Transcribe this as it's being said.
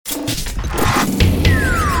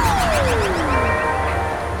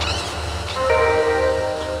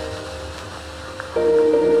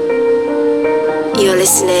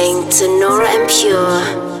listening to Nora En Pure,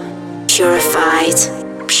 Purified.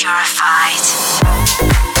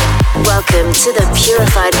 Welcome to the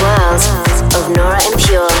purified world of Nora En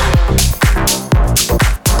Pure.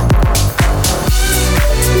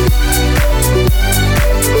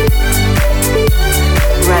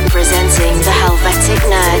 Representing the Helvetic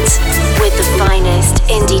Nerds with the finest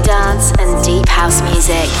indie dance and deep house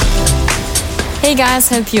music. Hey guys,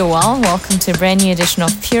 hope you're well. Welcome to a brand new edition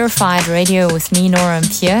of Purified Radio with me, Nora En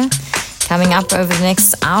Pure. Coming up over the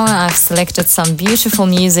next hour, I've selected some beautiful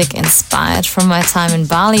music inspired from my time in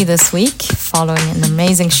Bali this week, following an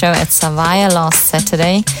amazing show at Savaya last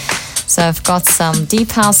Saturday. So I've got some deep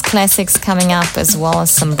house classics coming up, as well as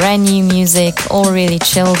some brand new music, all really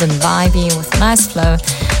chilled and vibey with a nice flow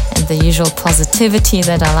and the usual positivity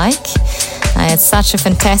that I like. I had such a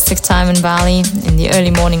fantastic time in Bali. In the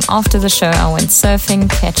early morning after the show, I went surfing,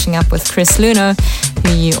 catching up with Chris Luno,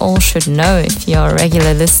 who you all should know if you're a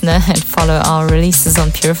regular listener and follow our releases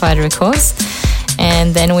on Purified Records.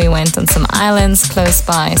 And then we went on some islands close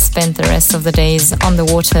by, spent the rest of the days on the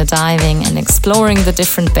water diving and exploring the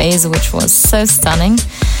different bays, which was so stunning.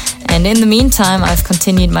 And in the meantime, I've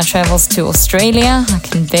continued my travels to Australia. I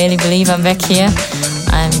can barely believe I'm back here.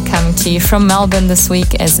 I'm coming to you from Melbourne this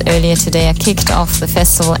week, as earlier today I kicked off the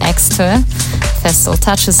Festival X Tour. The festival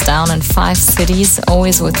touches down in 5 cities,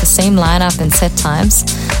 always with the same lineup and set times.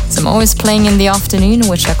 So I'm always playing in the afternoon,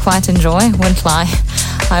 which I quite enjoy, won't lie.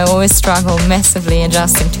 I always struggle massively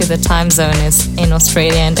adjusting to the time zone in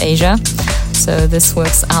Australia and Asia. So this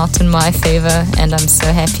works out in my favor, and I'm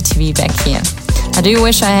so happy to be back here. I do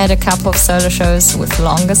wish I had a couple of solo shows with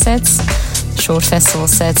longer sets. Short festival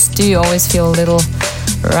sets do always feel a little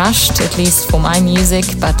rushed, at least for my music,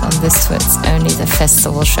 but on this tour it's only the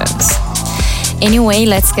festival shows. Anyway,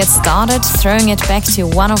 let's get started, throwing it back to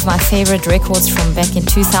one of my favorite records from back in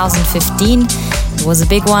 2015. It was a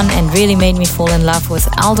big one and really made me fall in love with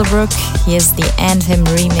Elderbrook. Here's the And Him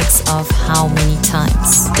remix of How Many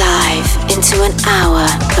Times. Dive into an hour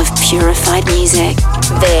of purified music.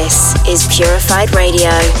 This is Purified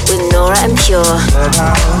Radio with Nora En Pure.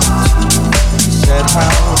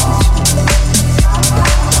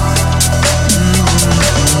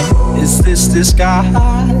 Is this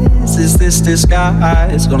disguise? Is this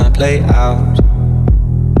disguise gonna play out?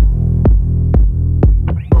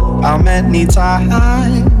 How many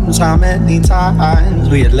times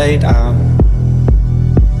we had laid out?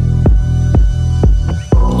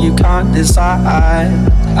 You can't decide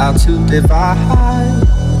how to divide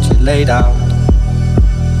what you laid out.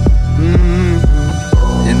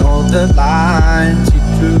 In all the lines you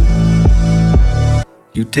drew,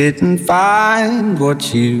 you didn't find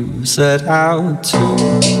what you set out to,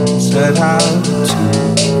 set out to,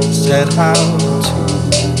 set out to,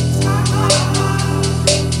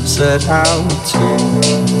 set out to,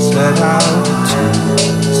 set out to,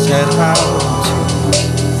 set out to, set out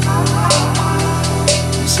to,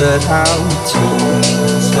 set out to,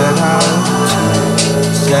 set out to, set out to,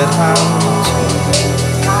 set out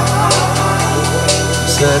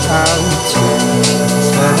to.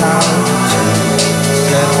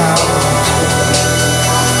 Set out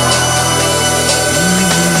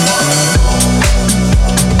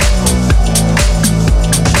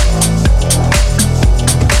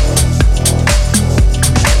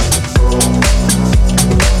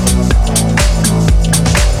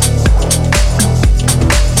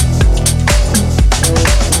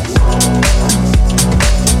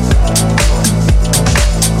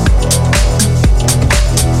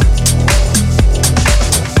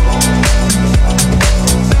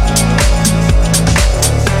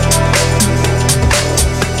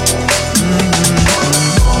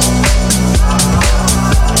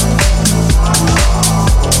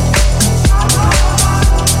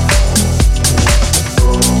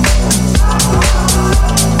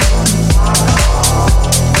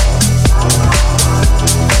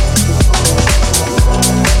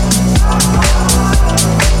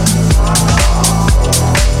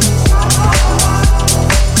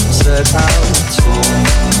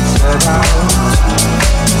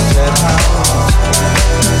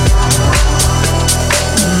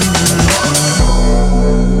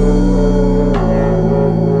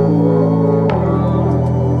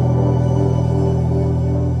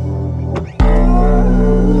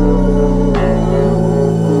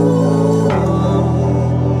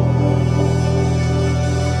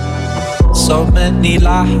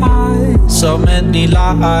so many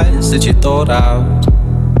lies that you thought out.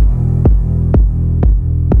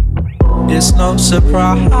 It's no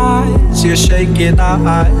surprise your shaking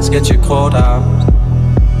eyes get you caught out.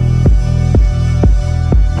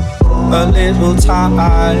 a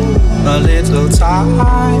little time,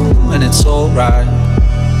 and it's alright.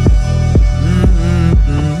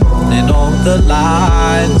 In all the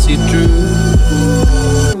lines you drew,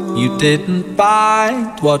 you didn't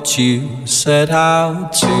find what you set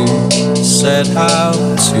out to, set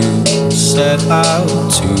out to, set out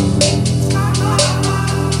to,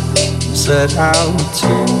 set out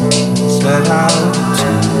to, set out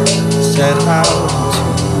to, set out to,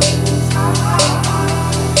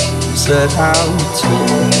 set out to,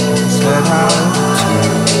 set out to,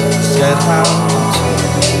 set out to,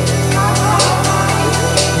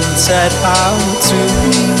 set out to,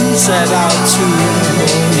 set out to,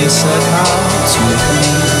 you set out to.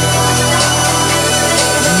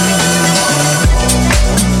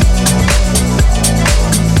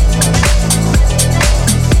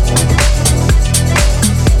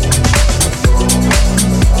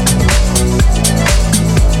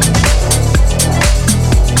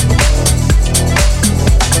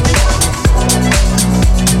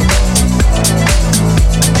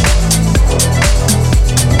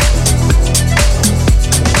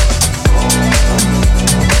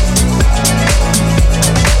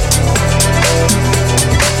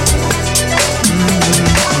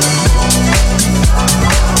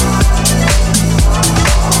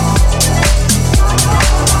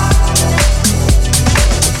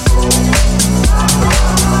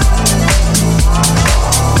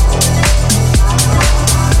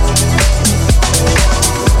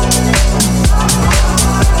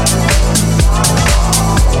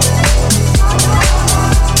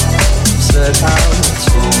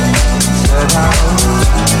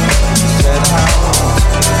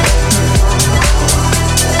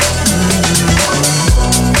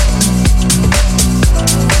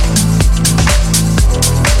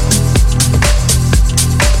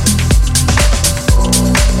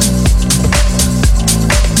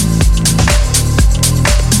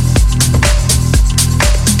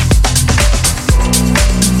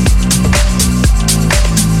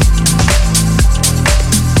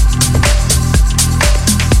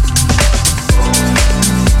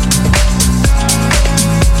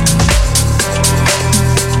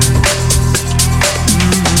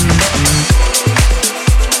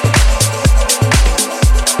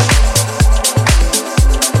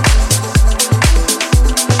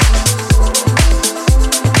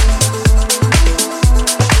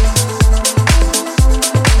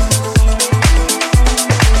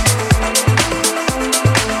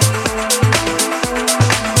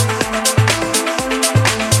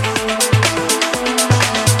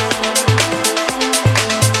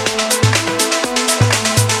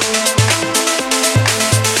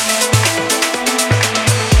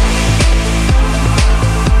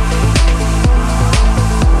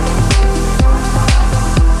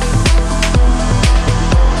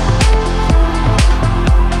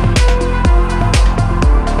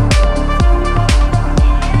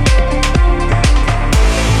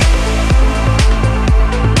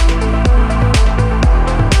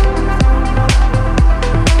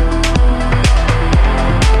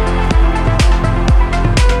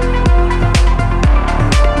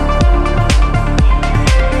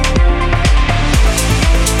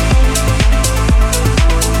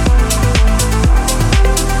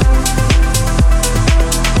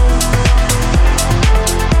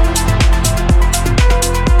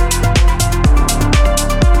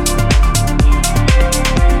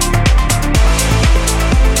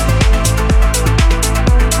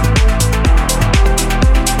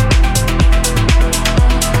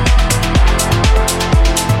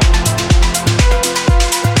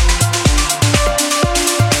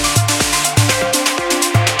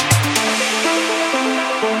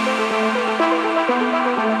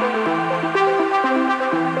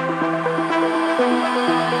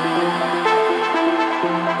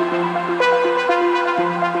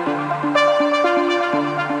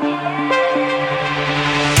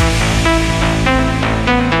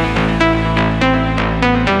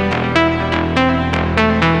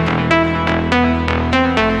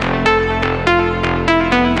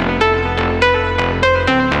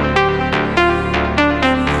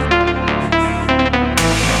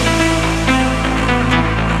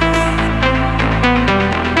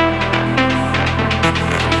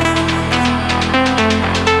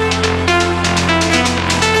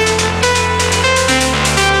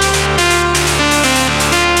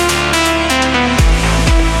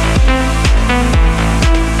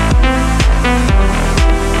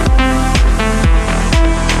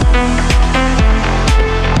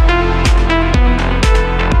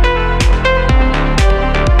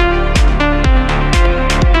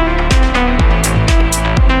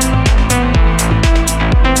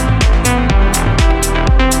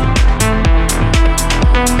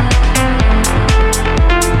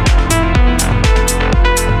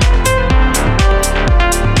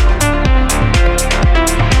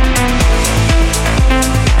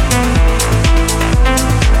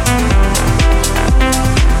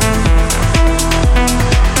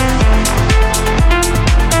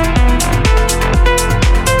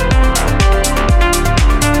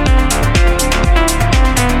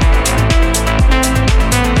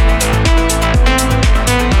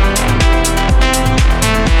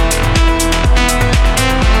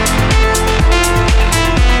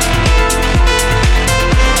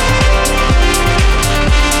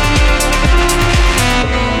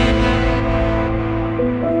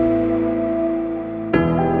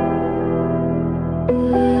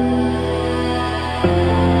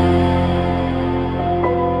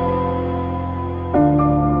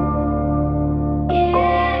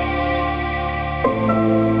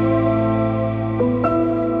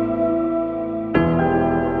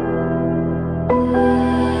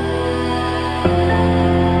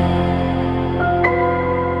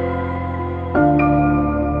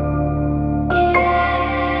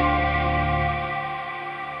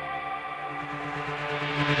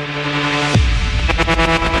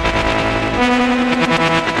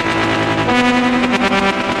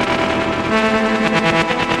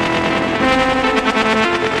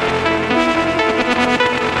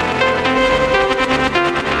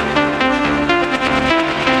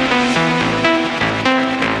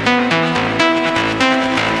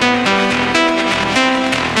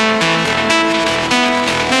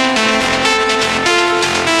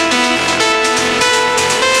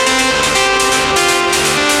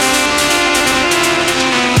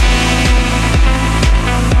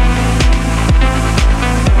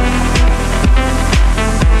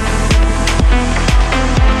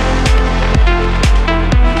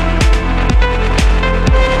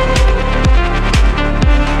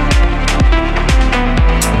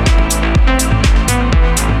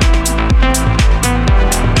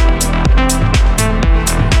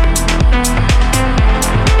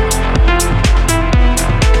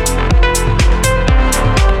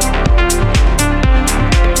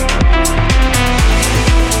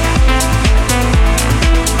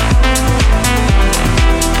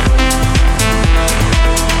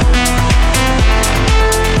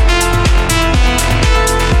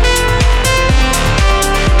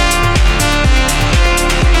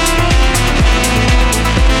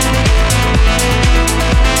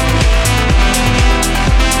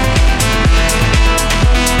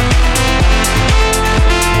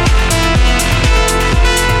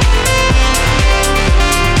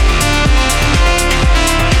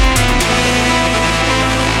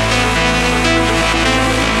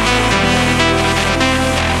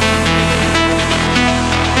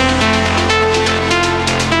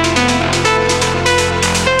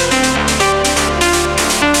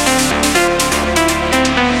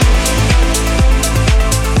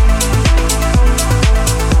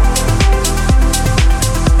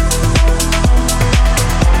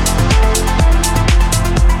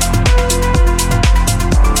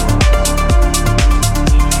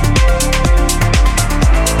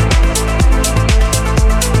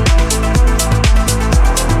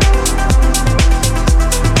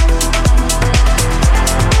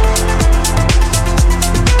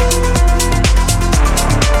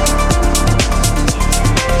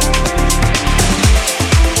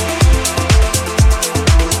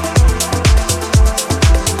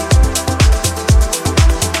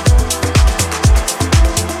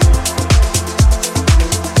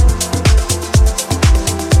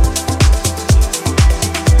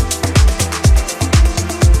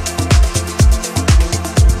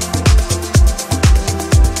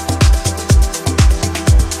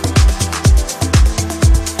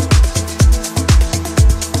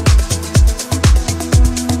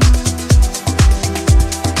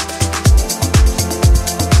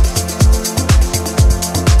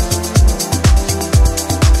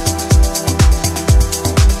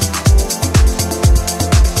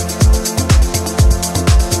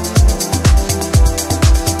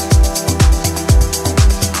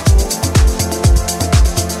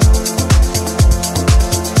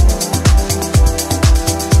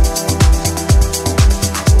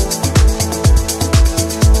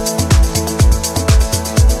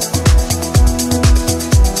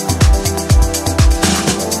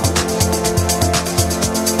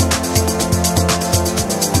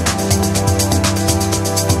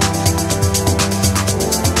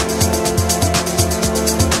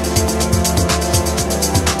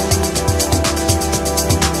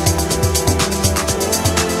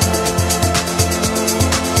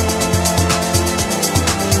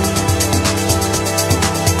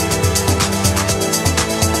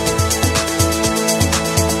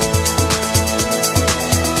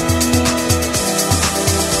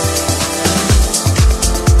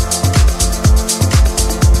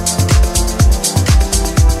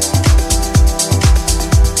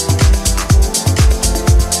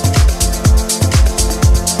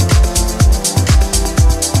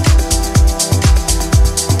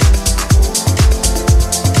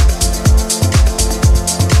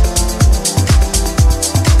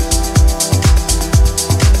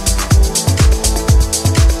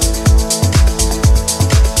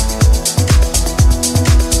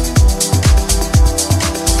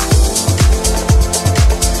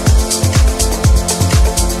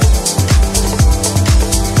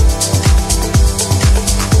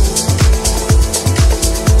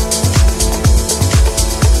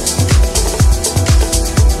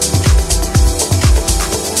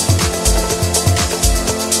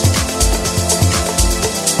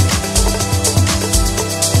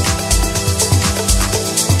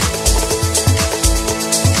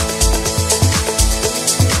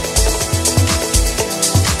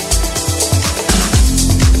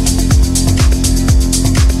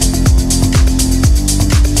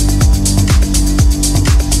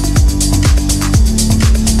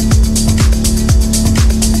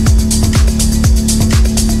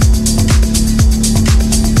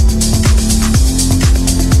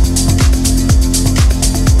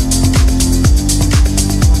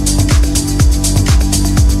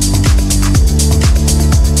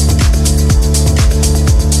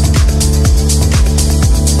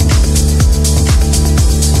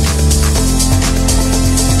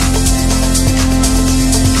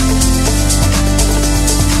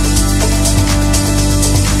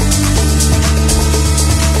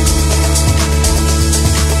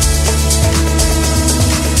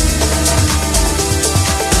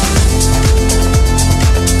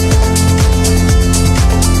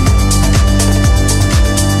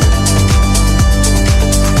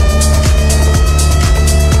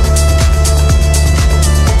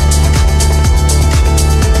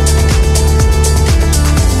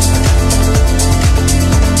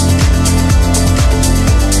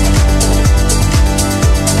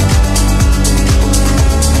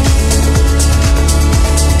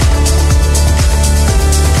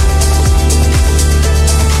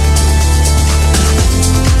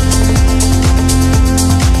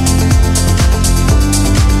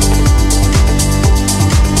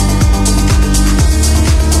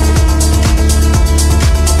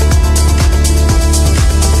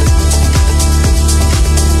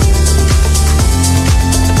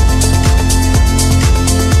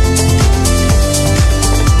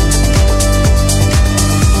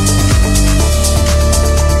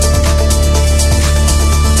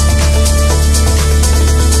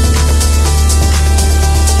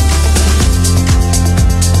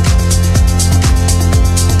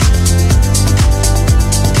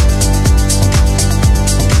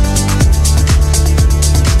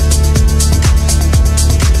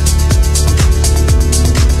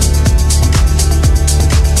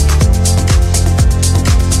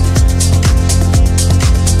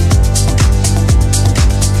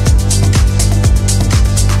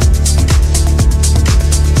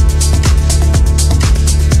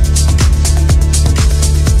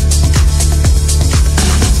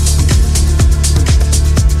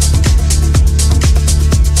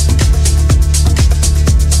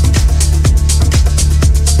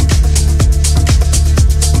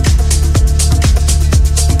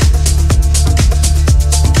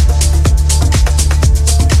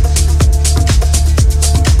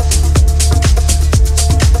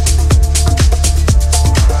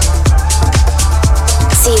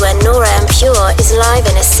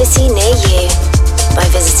 live in a city near you by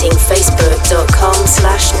visiting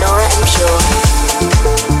facebook.com/Nora En Pure.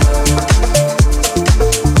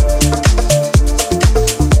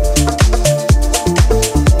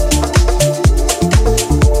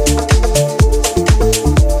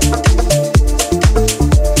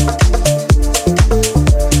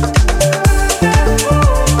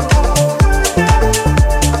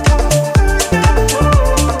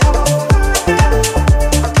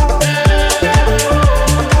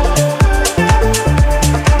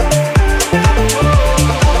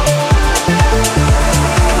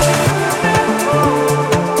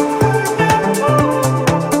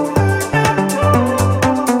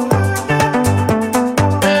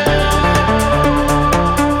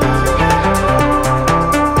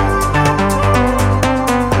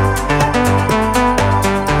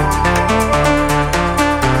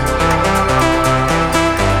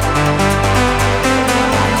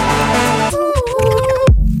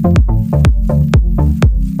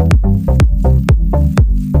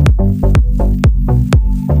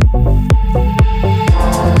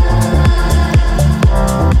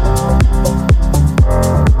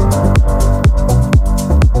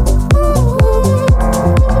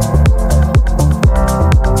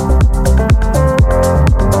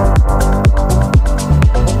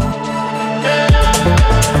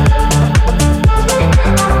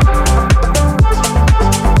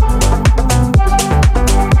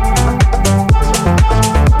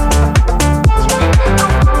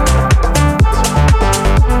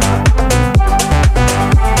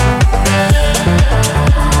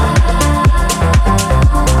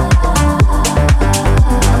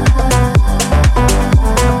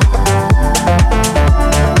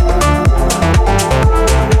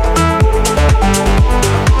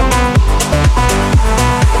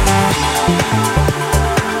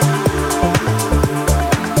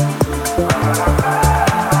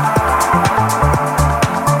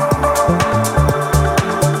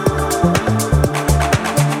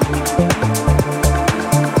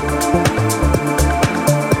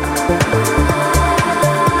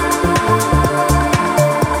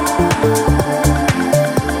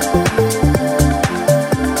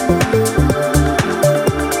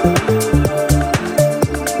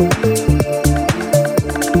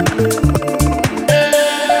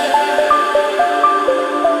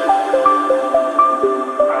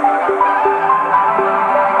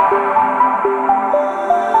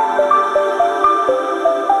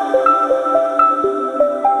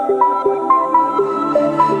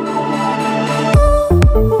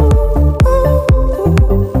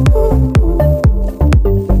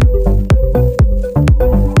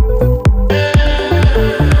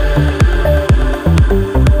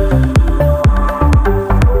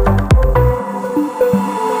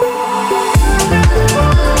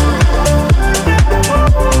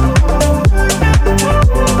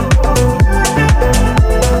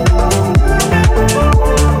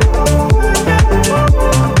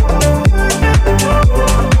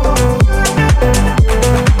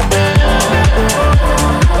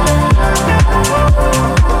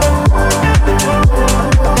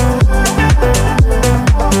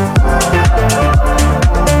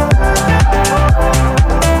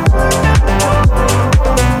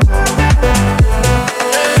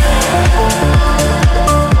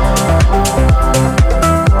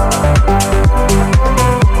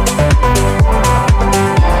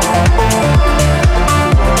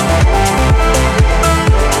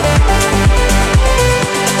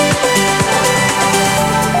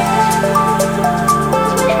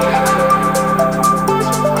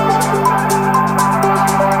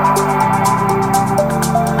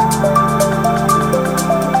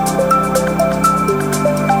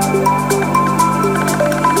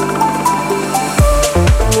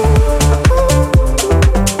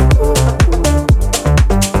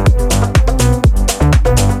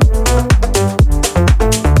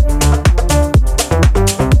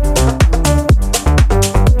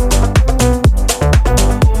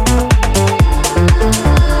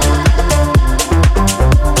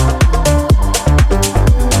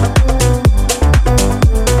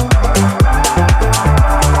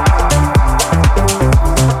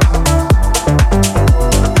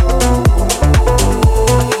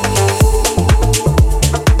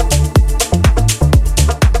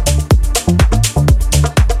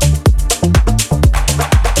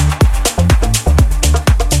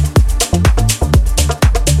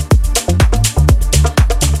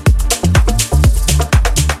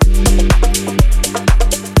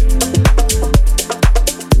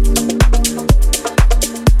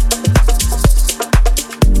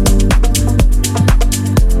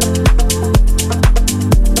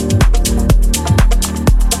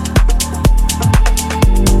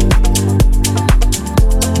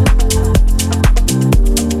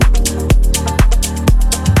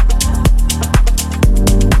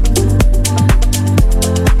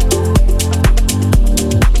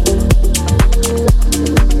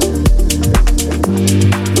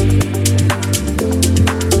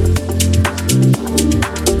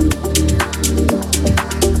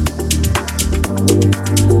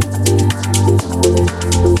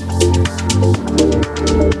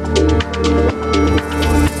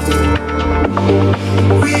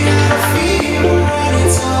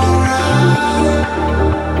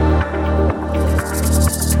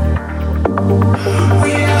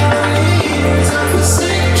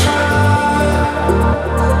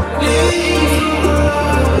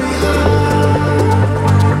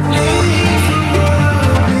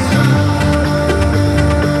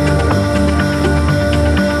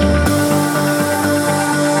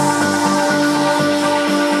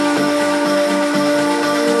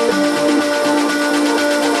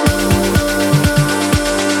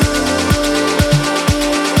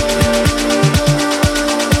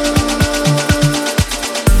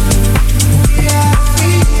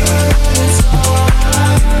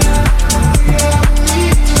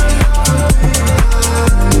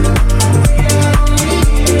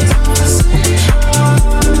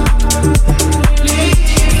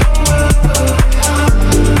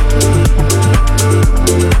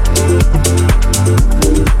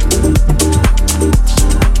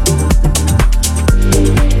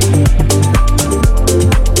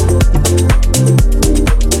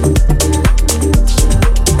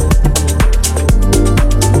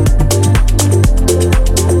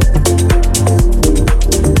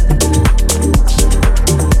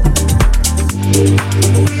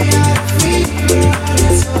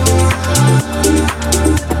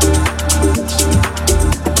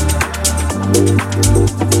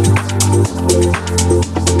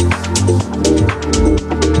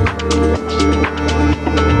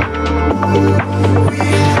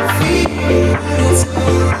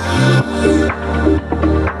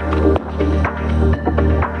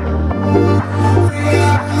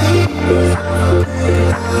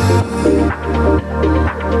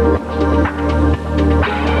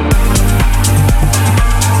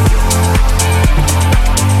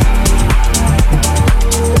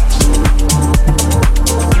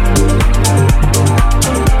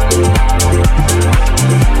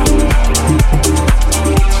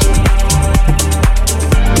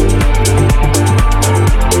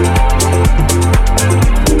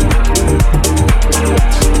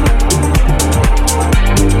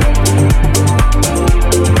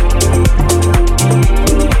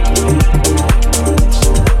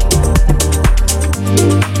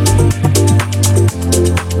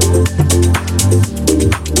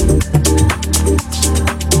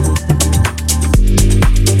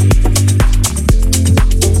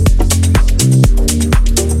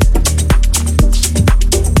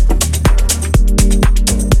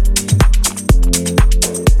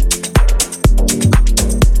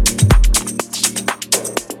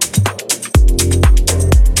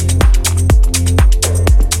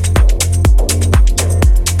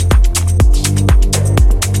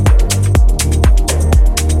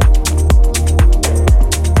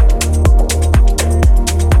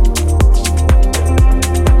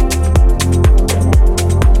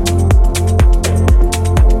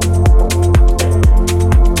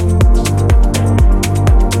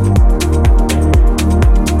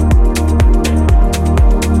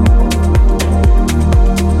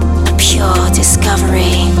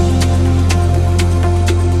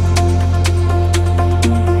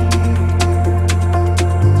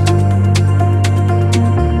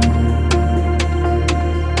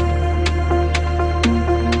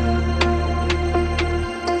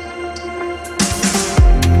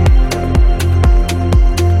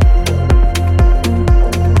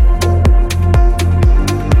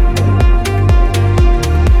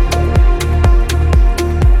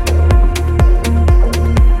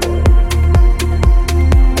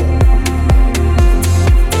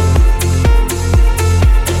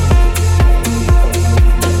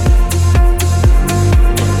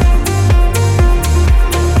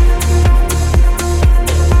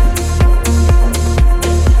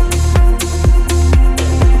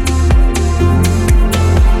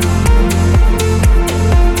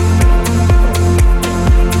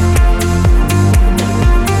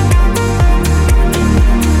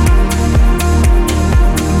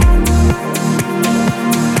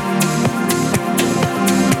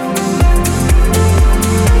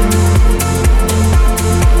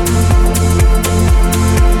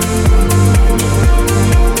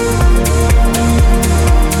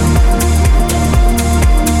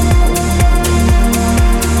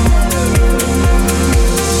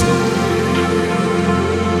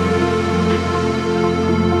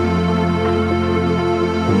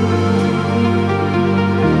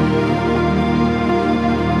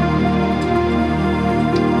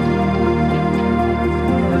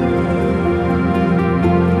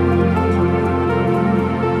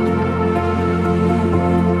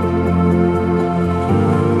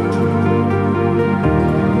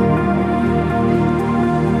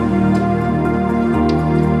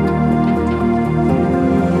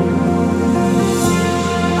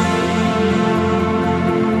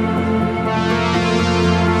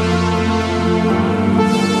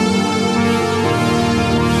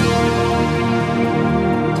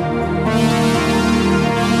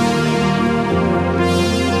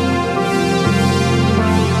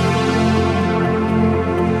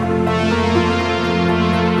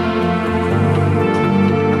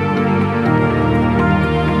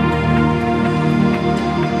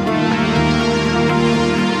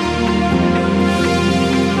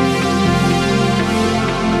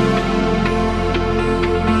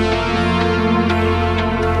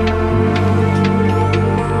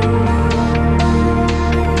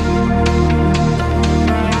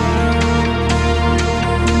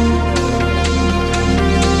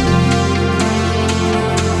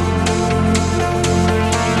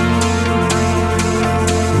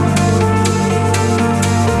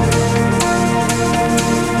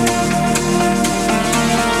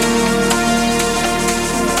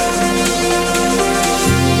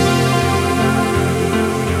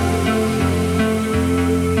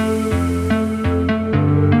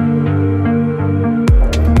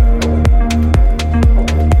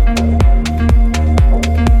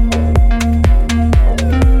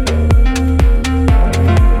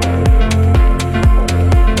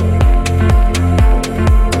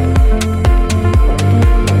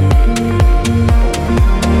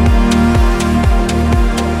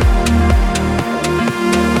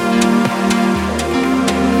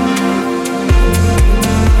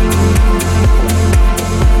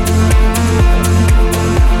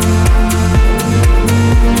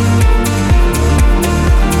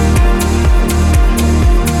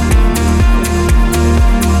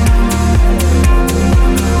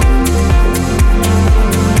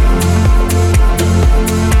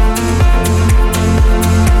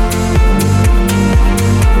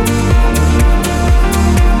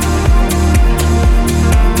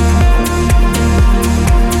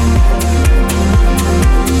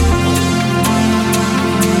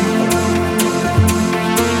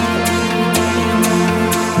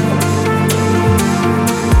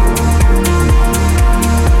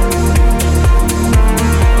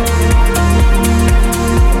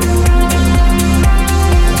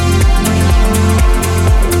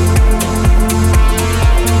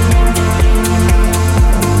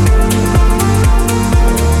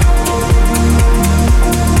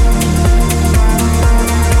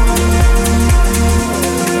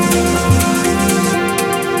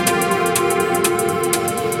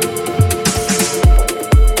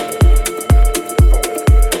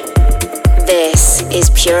 is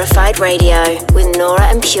Purified Radio with Nora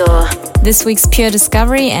En Pure. This week's Pure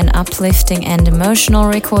Discovery, an uplifting and emotional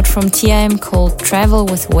record from TIM called Travel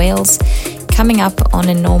with Whales, coming up on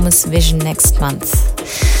Enormous Vision next month.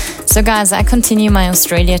 So guys, I continue my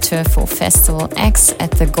Australia tour for Festival X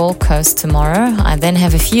at the Gold Coast tomorrow. I then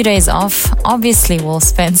have a few days off. Obviously, we'll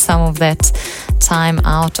spend some of that time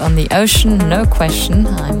out on the ocean, no question.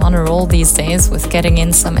 I'm on a roll these days with getting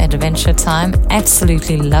in some adventure time,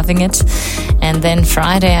 absolutely loving it. And then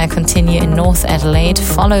Friday I continue in North Adelaide,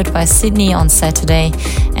 followed by Sydney on Saturday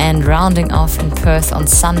and rounding off in Perth on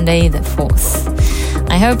Sunday the 4th.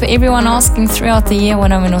 I hope everyone asking throughout the year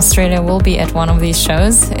when I'm in Australia will be at one of these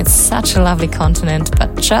shows. It's such a lovely continent,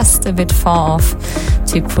 but just a bit far off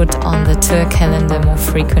to put on the tour calendar more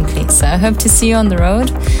frequently. So I hope to see you on the road.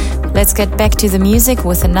 Let's get back to the music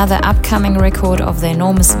with another upcoming record of the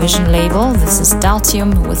Enormous Vision label. This is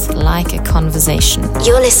Daltium with Like a Conversation.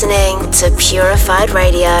 You're listening to Purified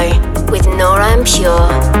Radio with Nora En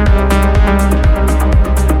Pure.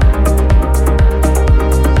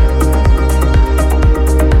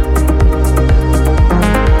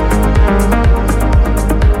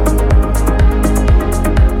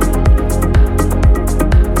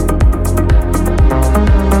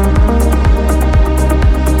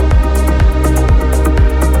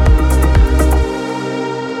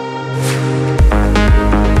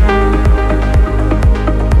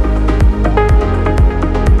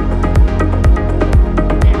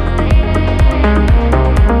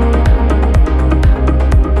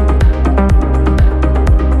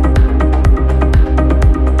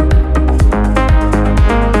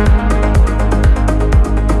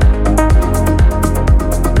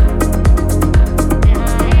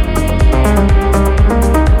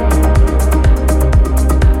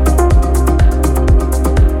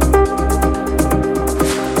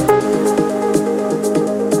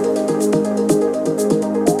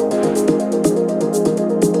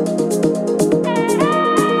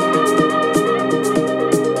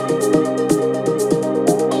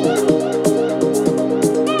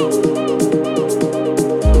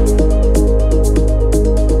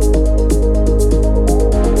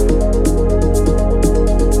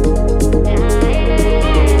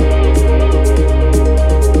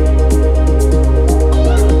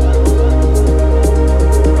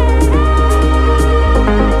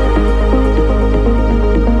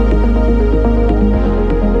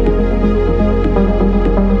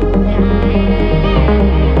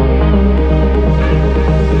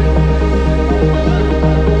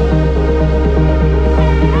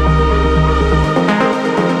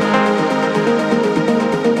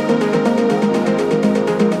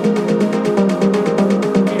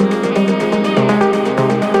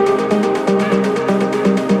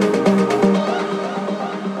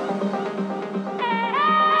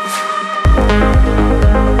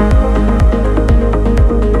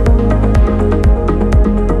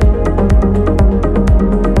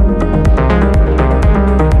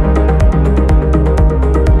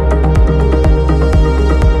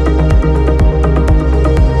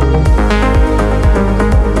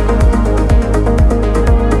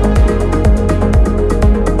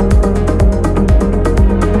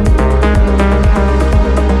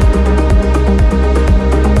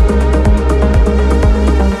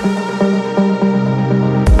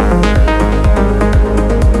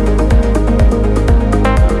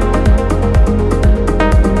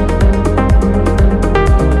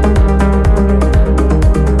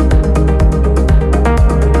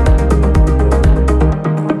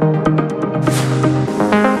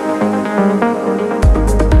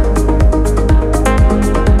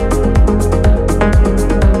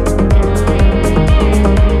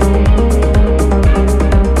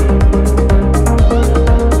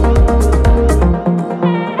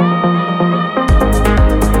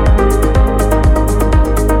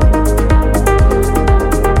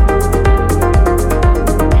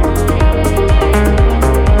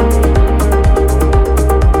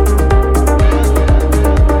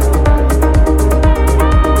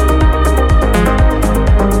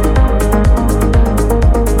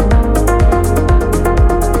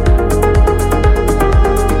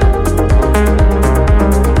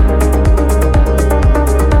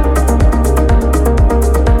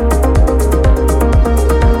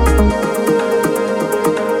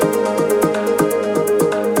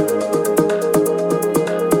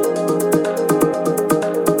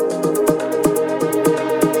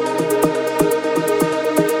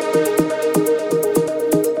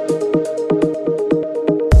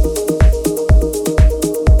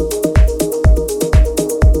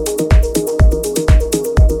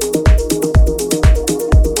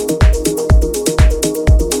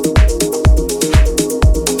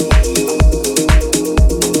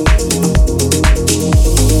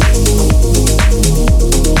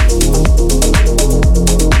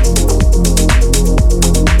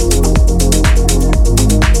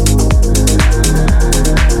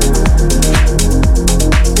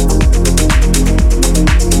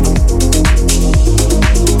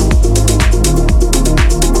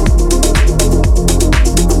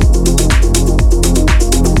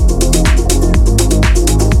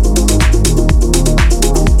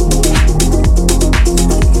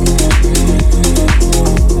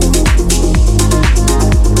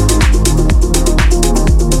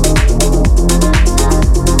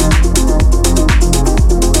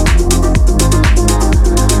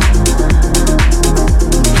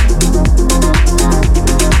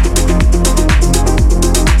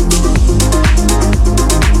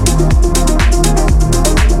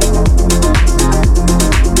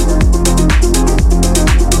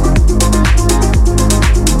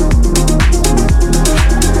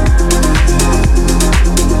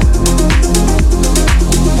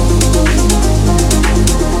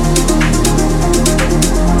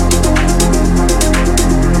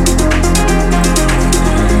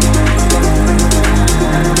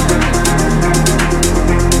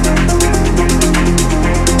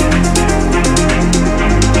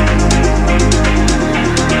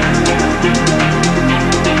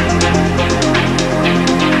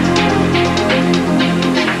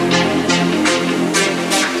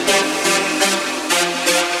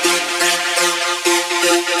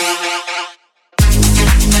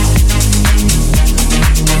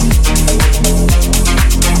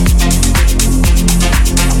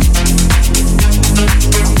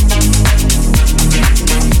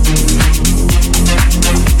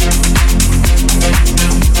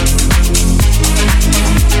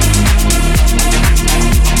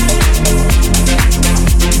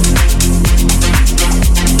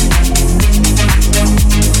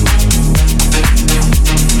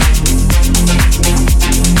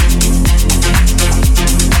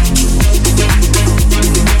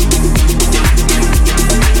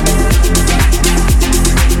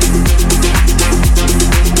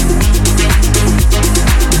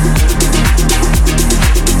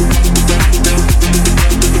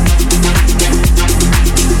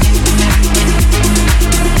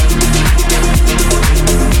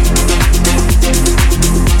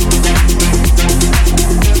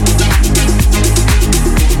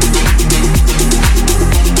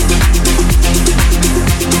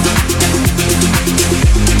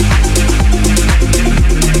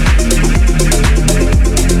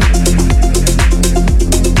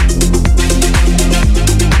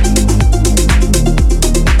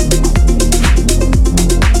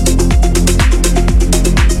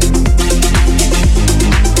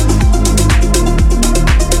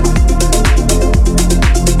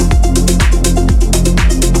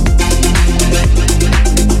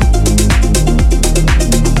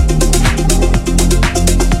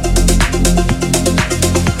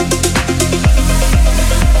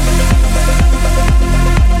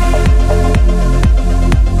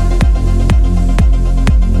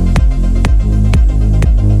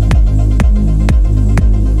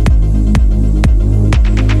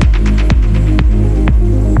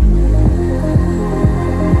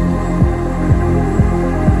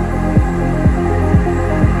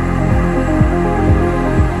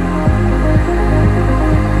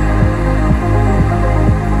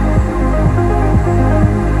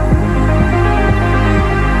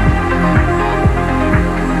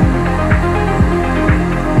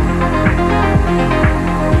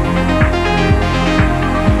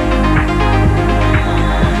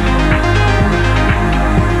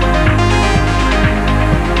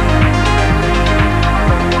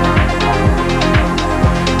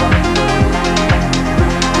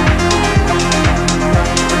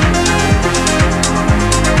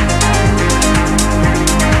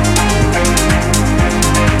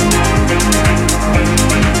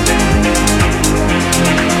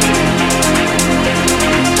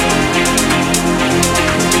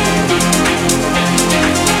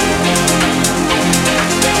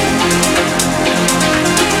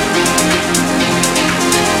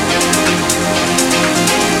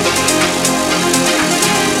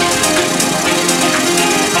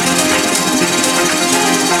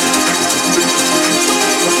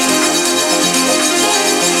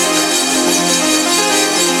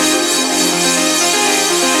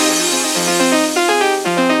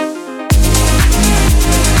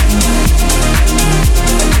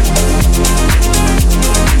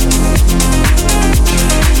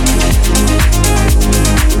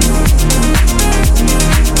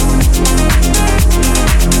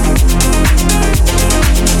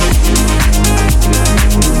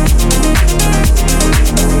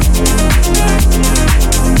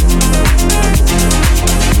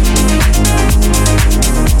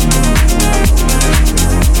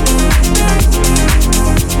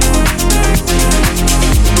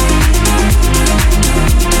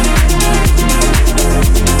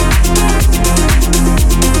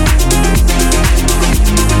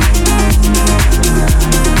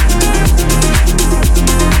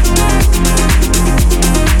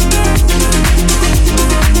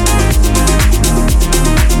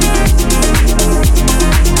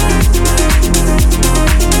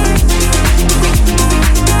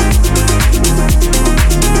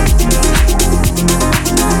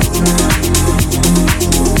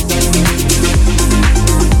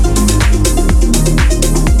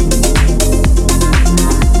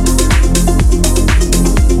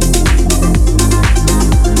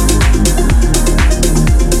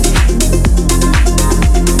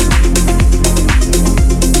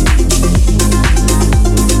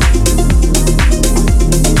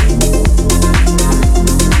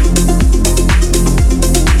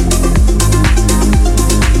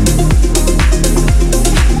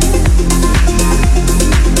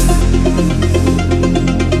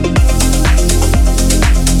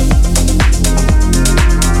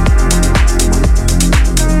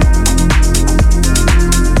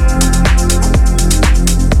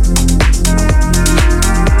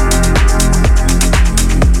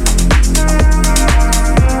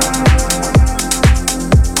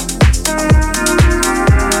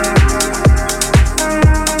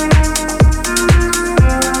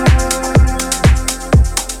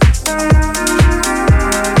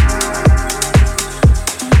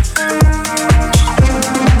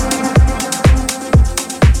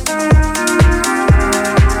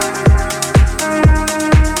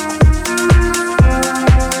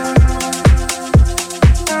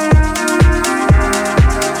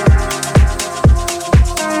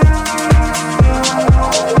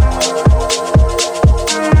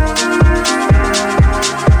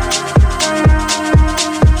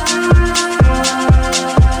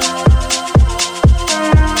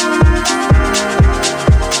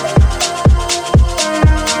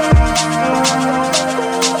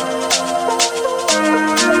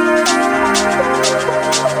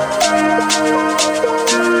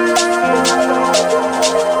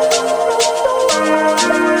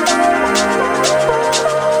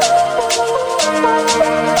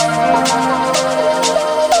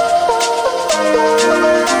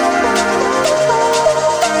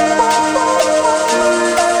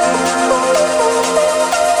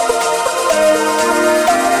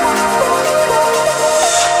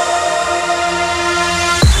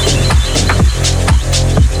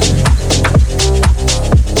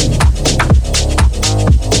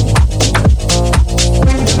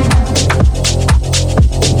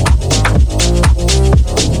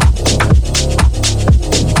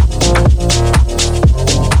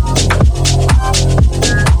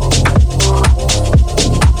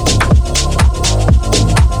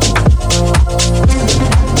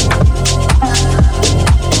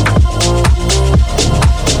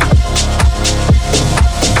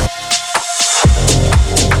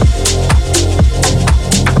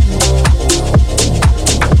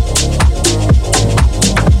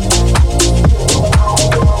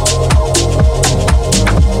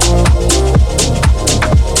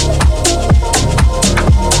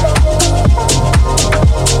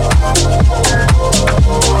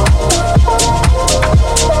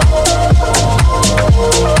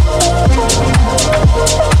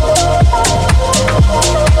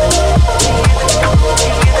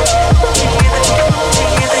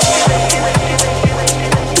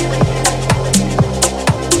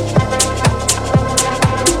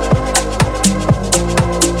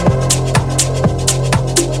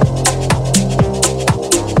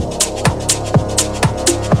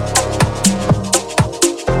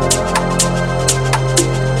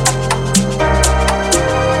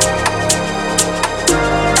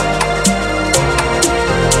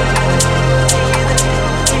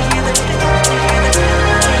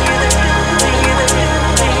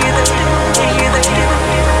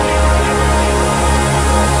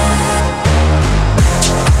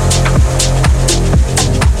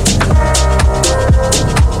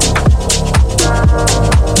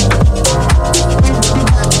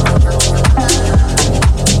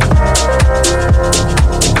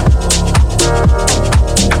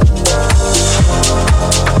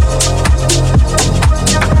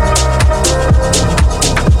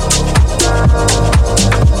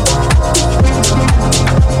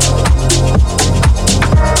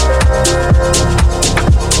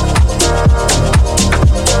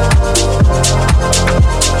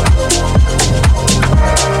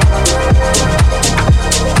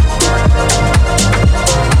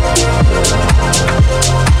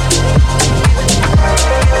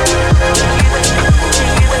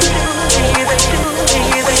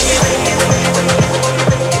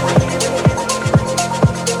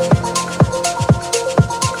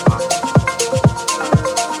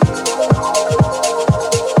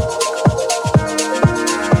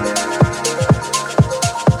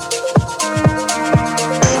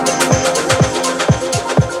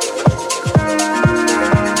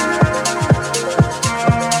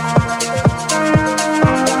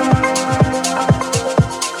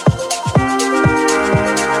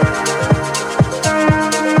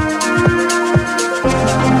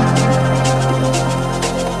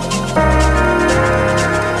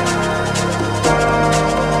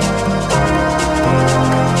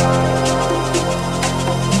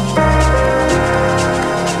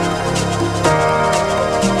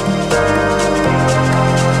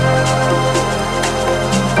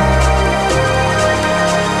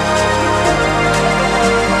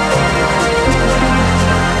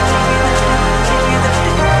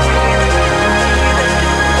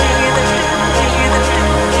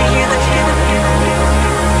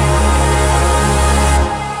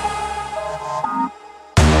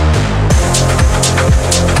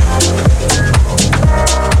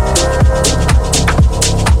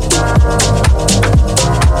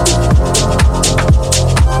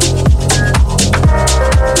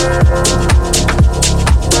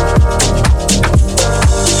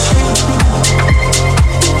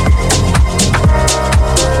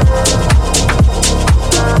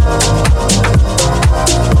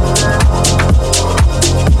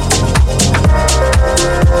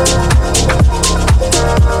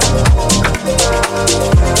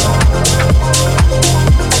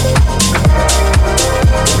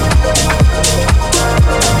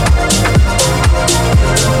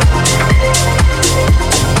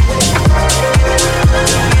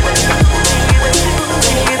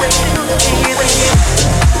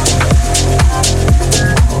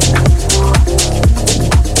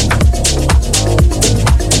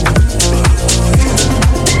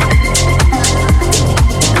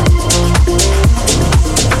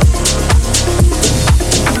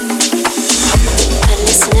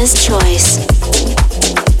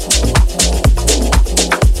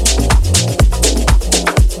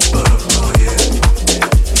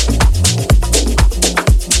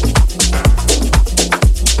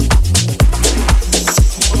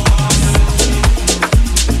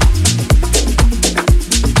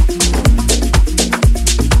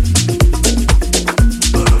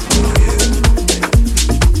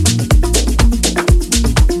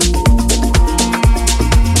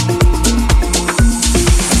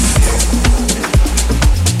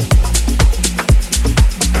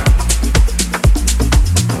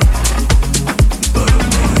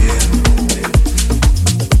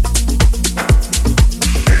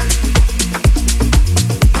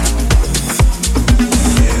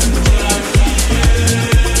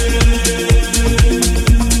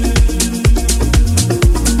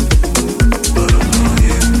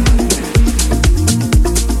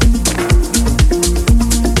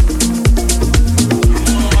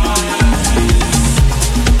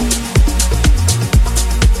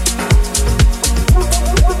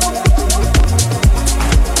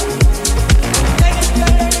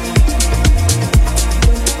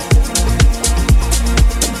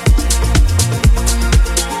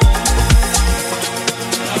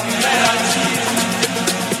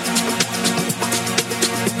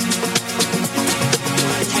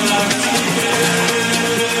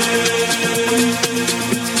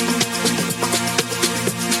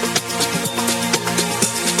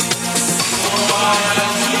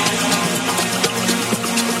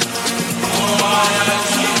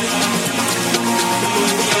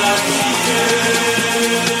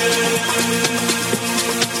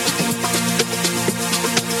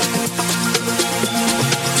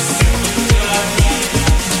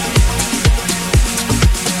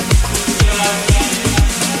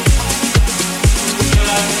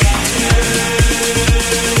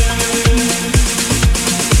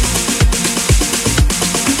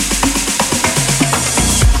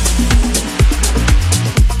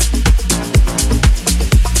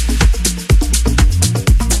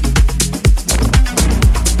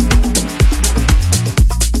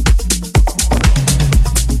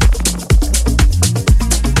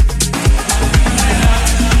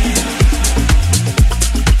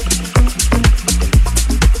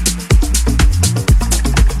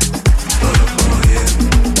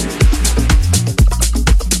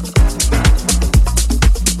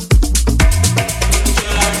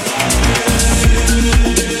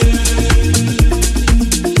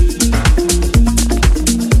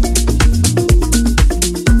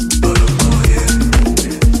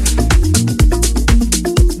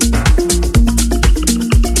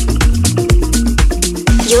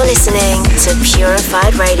 listening to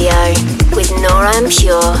Purified Radio with Nora En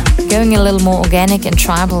Pure. Going a little more organic and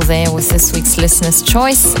tribal there with this week's listener's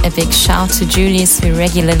choice. A big shout to Julius, who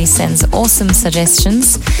regularly sends awesome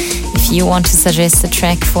suggestions. If you want to suggest a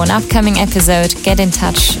track for an upcoming episode, get in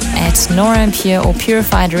touch at Nora En Pure or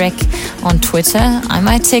Purified Rec on Twitter. I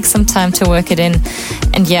might take some time to work it in.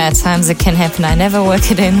 And yeah, at times it can happen I never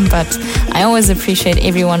work it in, but I always appreciate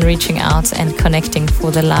everyone reaching out and connecting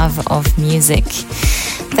for the love of music.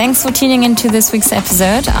 Thanks for tuning into this week's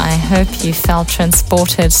episode. I hope you felt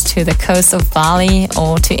transported to the coast of Bali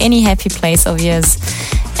or to any happy place of yours.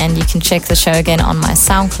 And you can check the show again on my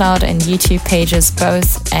SoundCloud and YouTube pages,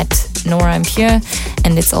 both at Nora En Pure,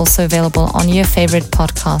 and it's also available on your favorite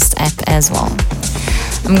podcast app as well.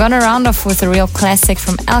 I'm gonna round off with a real classic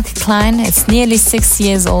from Elke Klein. It's nearly 6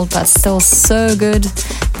 years old, but still so good.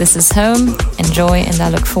 This is Home. Enjoy, and I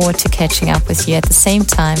look forward to catching up with you at the same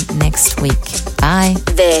time next week. Bye.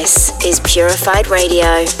 This is Purified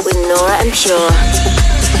Radio with Nora En Pure.